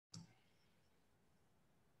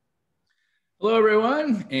Hello,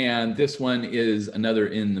 everyone. And this one is another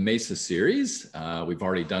in the MESA series. We've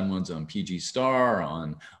already done ones on PG Star,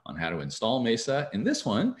 on how to install MESA. And this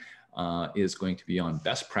one is going to be on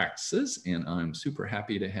best practices. And I'm super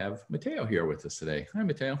happy to have Matteo here with us today. Hi,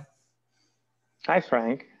 Matteo. Hi,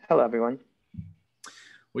 Frank. Hello, everyone.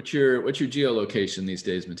 What's your geolocation these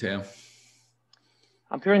days, Matteo?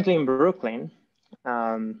 I'm currently in Brooklyn.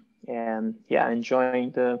 And yeah,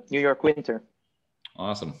 enjoying the New York winter.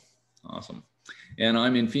 Awesome. Awesome. And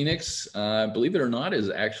I'm in Phoenix. Believe it or not, is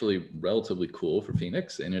actually relatively cool for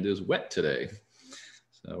Phoenix, and it is wet today.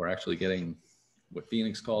 So we're actually getting what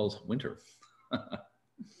Phoenix calls winter.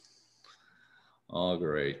 All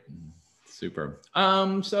great. Super.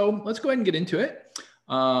 So let's go ahead and get into it.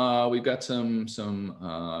 We've got some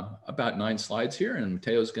about 9 slides here, and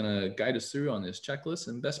Matteo's going to guide us through on this checklist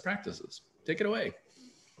and best practices. Take it away.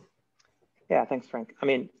 Yeah, thanks, Frank. I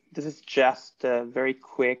mean, this is just a very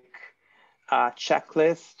quick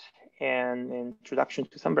checklist and introduction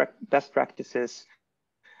to some best practices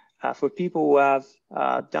for people who have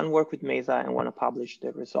done work with MESA and want to publish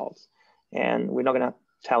their results. And we're not going to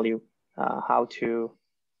tell you how to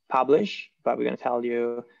publish, but we're going to tell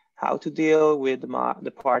you how to deal with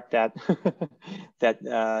the part that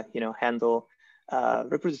handle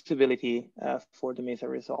reproducibility for the MESA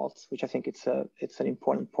results, which I think it's an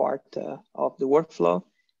important part of the workflow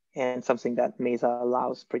and something that MESA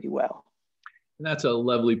allows pretty well. And that's a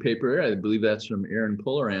lovely paper. I believe that's from Aaron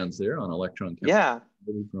Polarands there on electron chemistry. Yeah.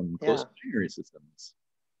 From close binary systems.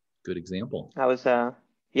 Good example. I was,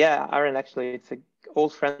 Aaron, actually, it's an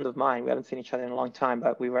old friend of mine. We haven't seen each other in a long time,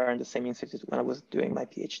 but we were in the same institute when I was doing my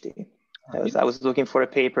PhD. I was looking for a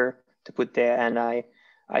paper to put there, and I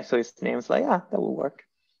saw his name. I was like, yeah, that will work.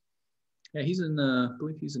 Yeah, he's in, I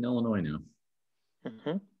believe he's in Illinois now.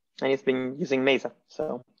 Mm-hmm. And he's been using MESA,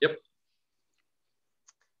 so. Yep.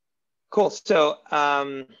 Cool. So,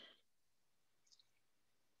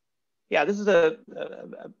 yeah, this is a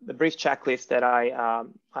brief checklist that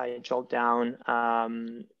I jot down.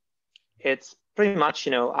 It's pretty much,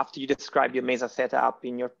 after you describe your MESA setup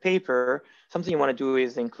in your paper, something you want to do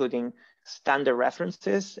is including standard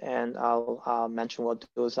references, and I'll mention what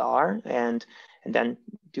those are, and then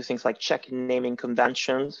do things like checking naming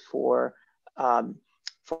conventions for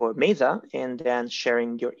MESA, and then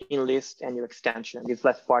sharing your in-list and your extension. And this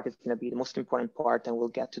last part is going to be the most important part, and we'll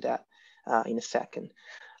get to that in a second.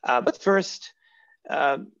 But first,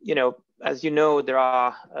 as you know, there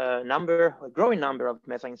are a growing number of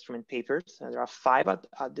MESA instrument papers, and there are 5 at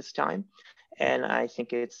this time. And I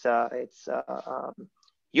think it's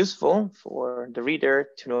useful for the reader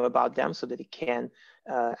to know about them so that it can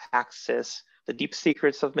access the deep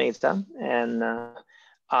secrets of MESA. And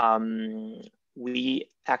we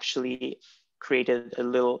actually created a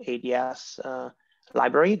little ADS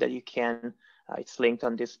library that you can, it's linked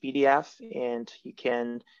on this PDF, and you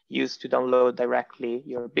can use to download directly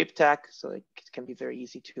your BibTeX, so it can be very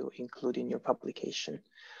easy to include in your publication.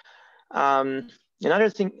 Another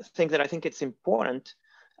thing that I think it's important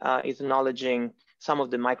is acknowledging some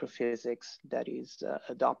of the microphysics that is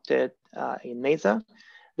adopted in MESA.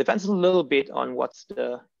 Depends a little bit on what's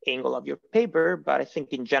the angle of your paper, but I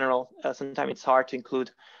think in general, sometimes it's hard to include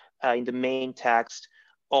in the main text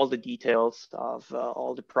all the details of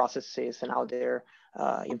all the processes and how their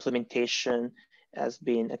implementation has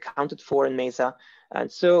been accounted for in MESA. And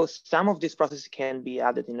so some of these processes can be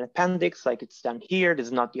added in an appendix, like it's done here. This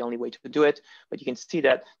is not the only way to do it, but you can see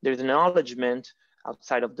that there's an acknowledgement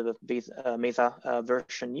outside of the MESA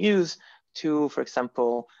version used to, for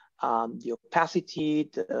example, the opacity,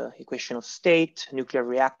 the equation of state, nuclear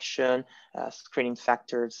reaction, screening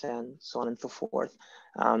factors, and so on and so forth.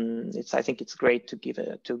 I think it's great to give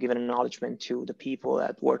an acknowledgement to the people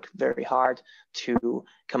that work very hard to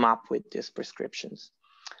come up with these prescriptions.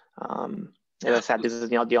 As I said, this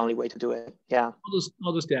is not the only way to do it. Yeah.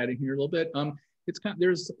 I'll just add in here a little bit. It's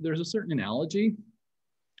there's a certain analogy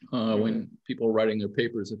when people are writing their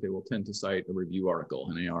papers that they will tend to cite a review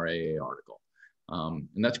article, an ARAA article.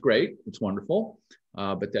 And that's great, it's wonderful,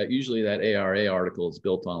 but usually that ARA article is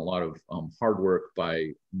built on a lot of hard work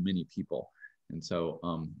by many people. And so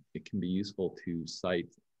it can be useful to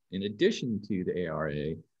cite, in addition to the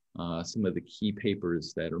ARA, some of the key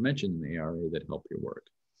papers that are mentioned in the ARA that help your work.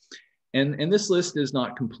 And this list is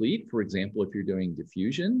not complete. For example, if you're doing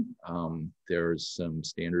diffusion, there's some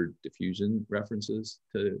standard diffusion references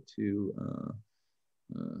to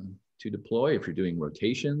deploy. If you're doing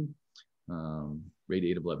rotation,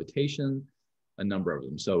 radiative levitation, a number of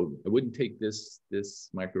them. So I wouldn't take this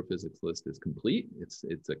microphysics list as complete.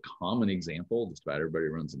 It's a common example. Just about everybody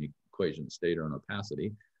runs an equation of state or an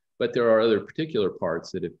opacity, But there are other particular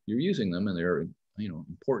parts that if you're using them and they're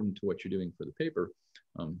important to what you're doing for the paper,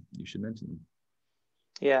 you should mention them.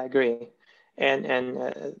 Yeah, I agree. And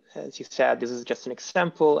as you said, this is just an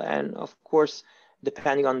example. And of course,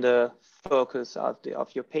 depending on the focus of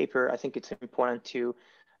your paper, I think it's important to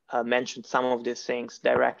mention some of these things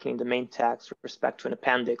directly in the main text with respect to an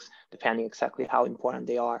appendix, depending exactly how important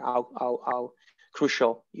they are, how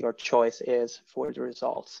crucial your choice is for the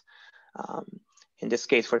results. In this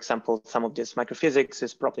case, for example, some of this microphysics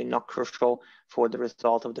is probably not crucial for the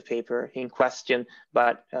result of the paper in question,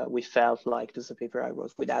 but we felt like, this is a paper I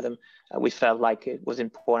wrote with Adam, we felt like it was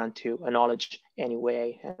important to acknowledge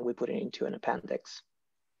anyway, and we put it into an appendix.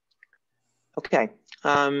 Okay.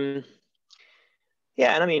 Yeah,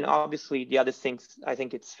 and I mean, obviously, the other things I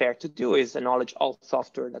think it's fair to do is acknowledge all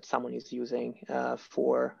software that someone is using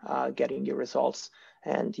for getting your results.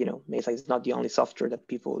 And, MESA is not the only software that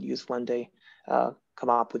people use when they come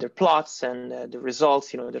up with their plots and the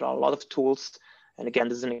results. There are a lot of tools. And again,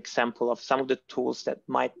 this is an example of some of the tools that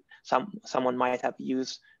someone might have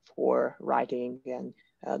used for writing and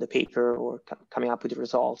the paper or coming up with the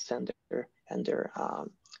results and their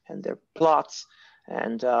plots.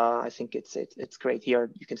 And I think it's great here.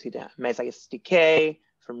 You can see the MESA SDK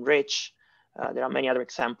from Rich. There are many other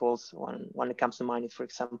examples. One that comes to mind is, for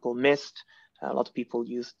example, MIST. A lot of people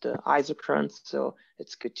use the isocurrents, so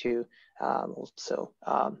it's good to also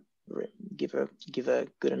give a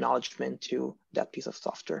good acknowledgement to that piece of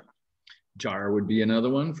software. Gyre would be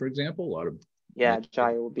another one, for example. A lot of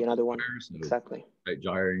Gyre would be another one. So exactly. Right,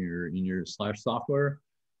 Gyre in your /software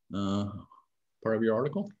part of your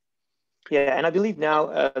article. Yeah, and I believe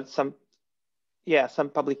now some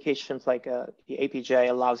publications like the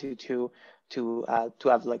APJ allows you to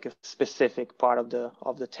have like a specific part of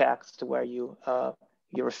the text where you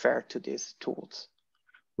refer to these tools.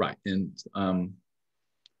 Right, and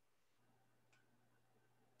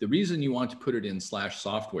the reason you want to put it in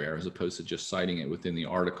 /software as opposed to just citing it within the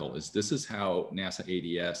article is this is how NASA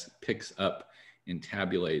ADS picks up and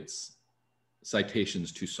tabulates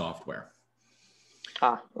citations to software.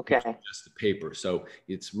 Okay. Just the paper. So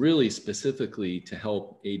it's really specifically to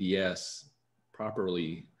help ADS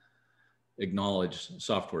properly acknowledge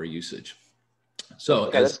software usage. So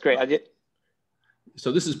okay, that's great.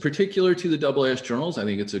 So this is particular to the AAS journals. I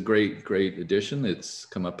think it's a great addition. It's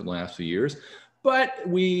come up in the last few years, but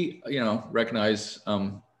we recognize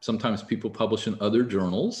sometimes people publish in other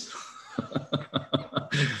journals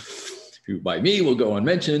who by me will go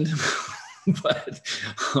unmentioned. But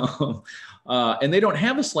and they don't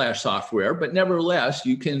have a /software, but nevertheless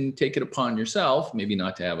you can take it upon yourself, maybe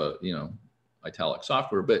not to have a italic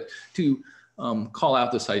software, but to call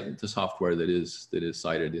out the software that is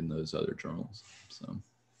cited in those other journals. So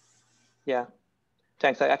yeah,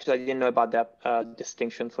 thanks. I didn't know about that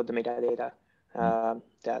distinction for the metadata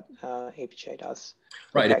that APJ does.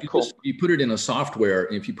 Right. Okay, if you put it in a software,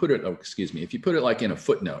 if you put it, if you put it like in a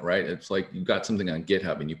footnote, right? It's like you've got something on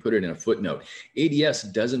GitHub and you put it in a footnote. ADS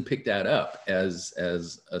doesn't pick that up as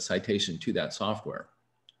a citation to that software.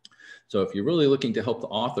 So if you're really looking to help the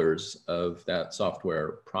authors of that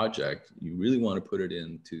software project, you really want to put it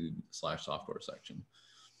into the /software section.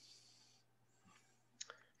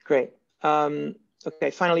 Great.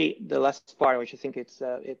 Okay, finally, the last part, which I think it's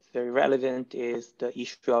very relevant, is the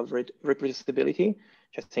issue of reproducibility,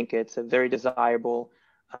 which I think it's a very desirable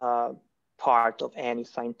part of any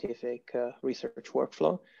scientific research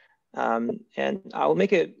workflow. And I will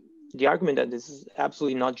make the argument that this is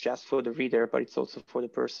absolutely not just for the reader, but it's also for the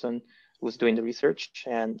person who's doing the research.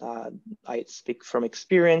 And I speak from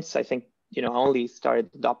experience. I think I only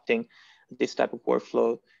started adopting this type of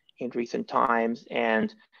workflow in recent times,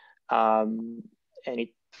 and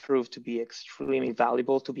it proved to be extremely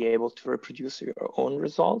valuable to be able to reproduce your own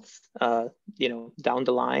results, down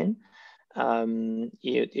the line.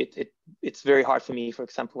 It's very hard for me, for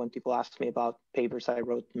example, when people ask me about papers I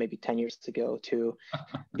wrote maybe 10 years ago to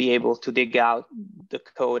be able to dig out the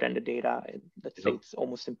code and the data. Let's say it's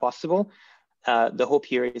almost impossible. The hope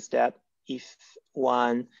here is that if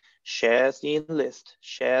one shares the enlist,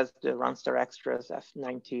 shares the runstar extras,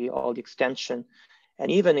 F90, all the extension, and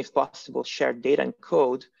even if possible, share data and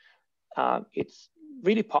code, it's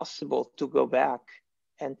really possible to go back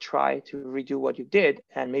and try to redo what you did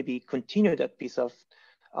and maybe continue that piece of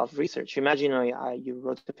research. Imagine you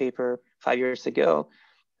wrote the paper 5 years ago,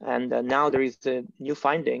 and now there is new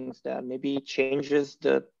findings that maybe changes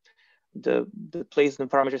the place in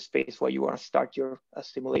the parameter space where you want to start your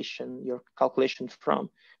simulation, your calculation from.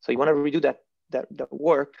 So you want to redo that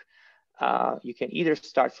work. You can either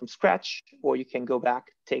start from scratch, or you can go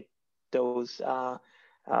back, take those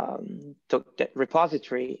that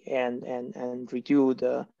repository and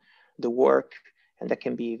redo the work, and that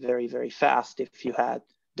can be very, very fast if you had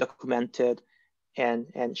documented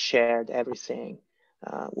and shared everything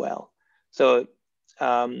well. So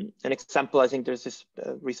an example, I think there's this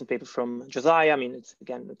recent paper from Josiah. I mean,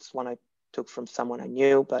 it's one I took from someone I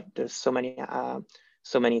knew, but there's so many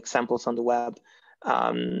examples on the web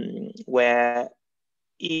where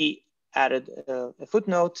he added a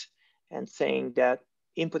footnote and saying that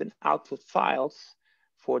input and output files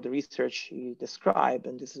for the research he described,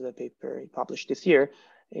 and this is a paper he published this year,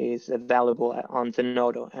 is available on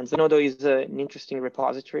Zenodo. And Zenodo is an interesting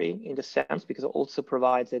repository in the sense because it also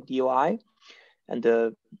provides a DOI. And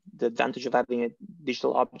the advantage of having a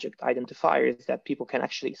digital object identifier is that people can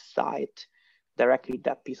actually cite directly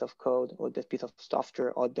that piece of code or that piece of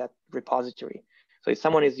software or that repository. So if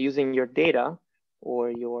someone is using your data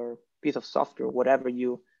or your piece of software, whatever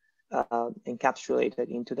you encapsulated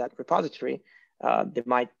into that repository, they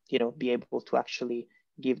might be able to actually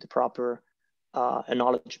give the proper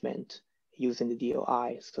acknowledgement using the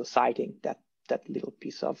DOI, so citing that little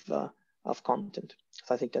piece of content.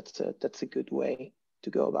 So I think that's a good way to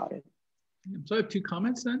go about it. So I have two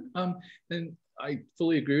comments then. And I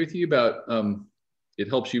fully agree with you about it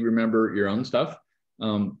helps you remember your own stuff,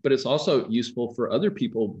 but it's also useful for other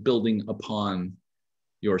people building upon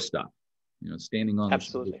your stuff, standing on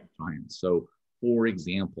Absolutely. the science. So for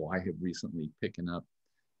example, I have recently picked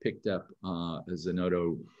up a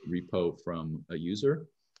Zenodo repo from a user,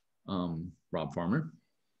 Rob Farmer,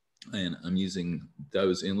 and I'm using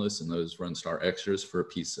those inlets and those run star extras for a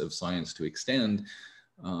piece of science to extend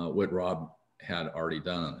what Rob had already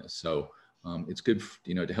done on this. So it's good,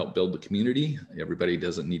 to help build the community. Everybody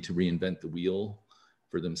doesn't need to reinvent the wheel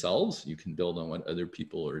for themselves. You can build on what other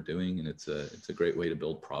people are doing, and it's a great way to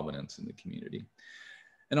build provenance in the community.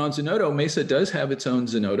 And on Zenodo, MESA does have its own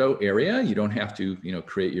Zenodo area. You don't have to,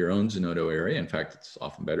 create your own Zenodo area. In fact, it's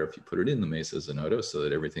often better if you put it in the MESA Zenodo so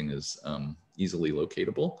that everything is easily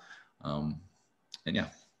locatable. And yeah,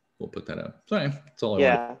 we'll put that up. So anyway, that's all I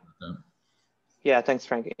wanted. Yeah, thanks,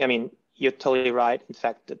 Frank. I mean, you're totally right. In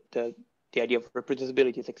fact, the idea of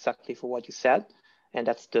reproducibility is exactly for what you said, and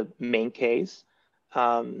that's the main case.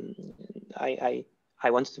 I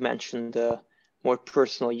wanted to mention the more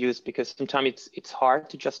personal use because sometimes it's hard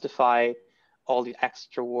to justify all the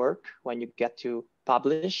extra work when you get to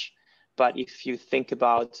publish. But if you think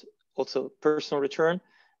about also personal return,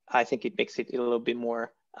 I think it makes it a little bit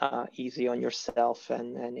more easy on yourself,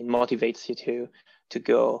 and it motivates you to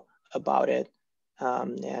go about it.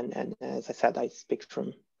 And as I said, I speak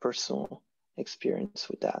from personal experience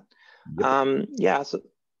with that. Yep. So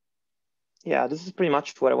this is pretty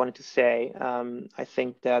much what I wanted to say. I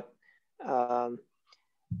think that the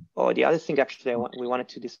other thing actually we wanted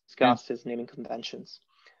to discuss is naming conventions.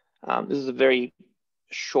 This is a very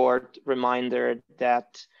short reminder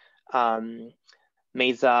that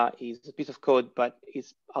MESA is a piece of code, but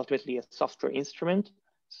is ultimately a software instrument.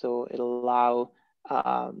 So it'll allow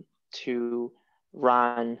to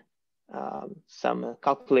run some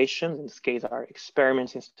calculations. In this case, our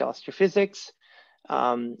experiments in stellar astrophysics.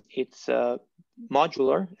 It's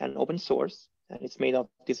modular and open source, and it's made of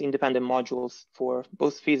these independent modules for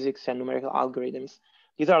both physics and numerical algorithms.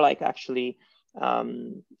 These are like actually,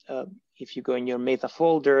 if you go in your MESA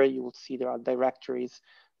folder, you will see there are directories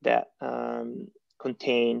that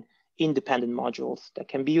contain independent modules that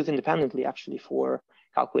can be used independently actually for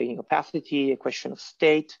calculating opacity, equation of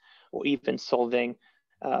state, or even solving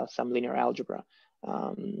some linear algebra.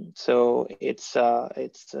 So that's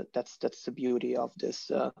the beauty of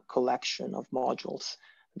this collection of modules,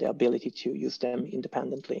 the ability to use them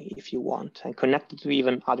independently if you want, and connect it to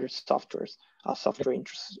even other software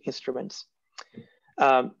instruments.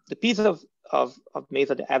 The piece of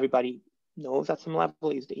MESA that everybody knows at some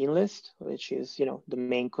level is the inlist, which is the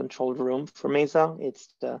main control room for MESA. It's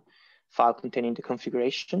the file containing the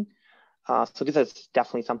configuration. So this is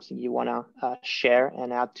definitely something you want to share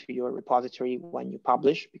and add to your repository when you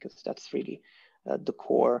publish, because that's really the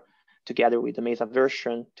core, together with the MESA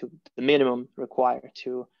version, to the minimum required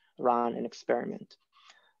to run an experiment.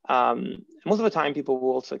 Most of the time, people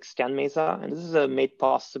will also extend MESA, and this is made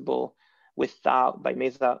possible by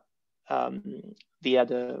MESA via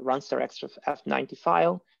the runstar extra F90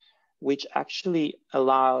 file, which actually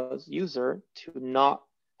allows user to not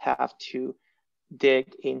have to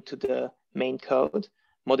dig into the main code,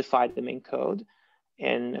 modify the main code,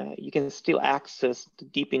 and you can still access the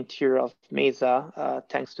deep interior of MESA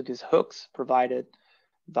thanks to these hooks provided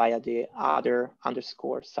via the other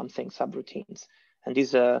 _ something subroutines. And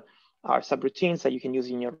these are subroutines that you can use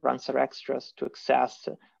in your runstar extras to access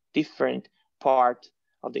different part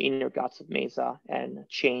of the inner guts of MESA and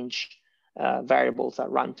change variables at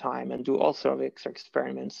runtime and do all sort of extra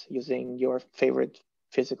experiments using your favorite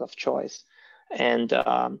physics of choice. And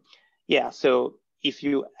yeah, so if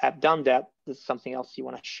you have done that, this is something else you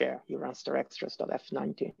want to share, your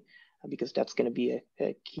runstarextras.f90, because that's going to be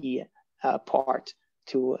a key part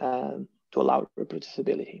to allow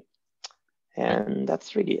reproducibility. And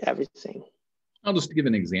that's really everything. I'll just give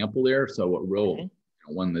an example there. So what real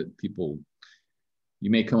one that people, you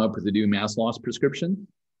may come up with a new mass loss prescription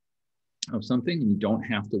of something, and you don't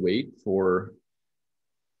have to wait for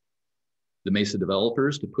the MESA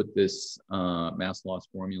developers to put this mass loss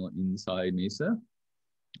formula inside MESA.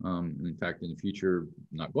 And in fact, in the future,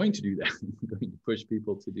 I'm not going to do that. I'm going to push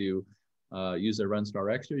people to do use their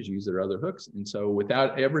runstar extras, use their other hooks. And so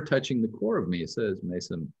without ever touching the core of MESA, as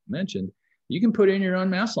MESA mentioned, you can put in your own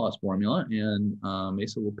mass loss formula, and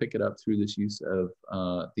MESA will pick it up through this use of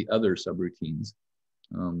the other subroutines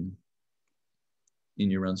in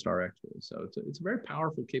your runstar extras. So it's a very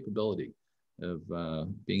powerful capability of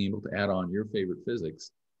being able to add on your favorite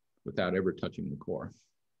physics without ever touching the core.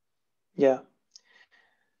 Yeah.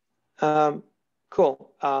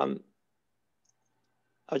 Cool.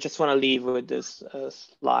 I just want to leave with this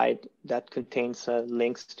slide that contains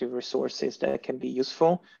links to resources that can be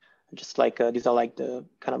useful. Just like these are like the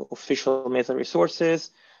kind of official MESA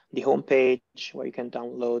resources, the homepage where you can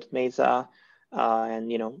download MESA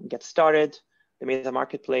and get started. The MESA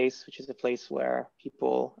Marketplace, which is a place where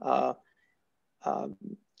people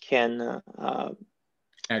can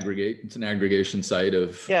aggregate. It's an aggregation site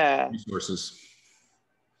of resources.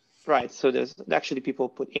 Right. So there's actually people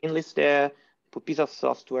put in-list there, put piece of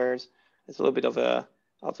softwares. It's a little bit of a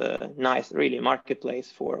nice, really, marketplace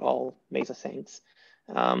for all MESA saints.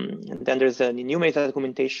 And then there's a new MESA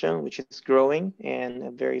documentation, which is growing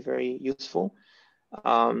and very, very useful.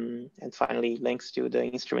 And finally, links to the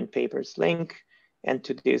instrument papers link and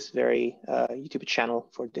to this very YouTube channel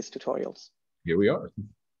for these tutorials. Here we are.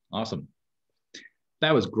 Awesome.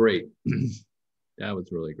 That was great. That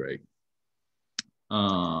was really great.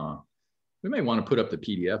 We may want to put up the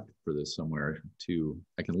PDF for this somewhere too.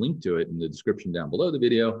 I can link to it in the description down below the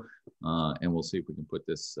video, and we'll see if we can put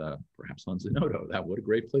this perhaps on Zenodo. What a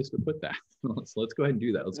great place to put that. So let's go ahead and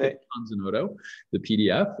do that. Let's get on Zenodo, the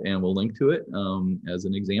PDF, and we'll link to it as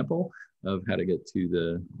an example of how to get to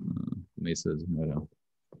the MESA Zenodo.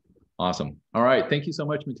 Awesome. All right. Thank you so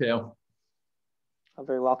much, Matteo. You're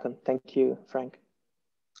very welcome. Thank you, Frank.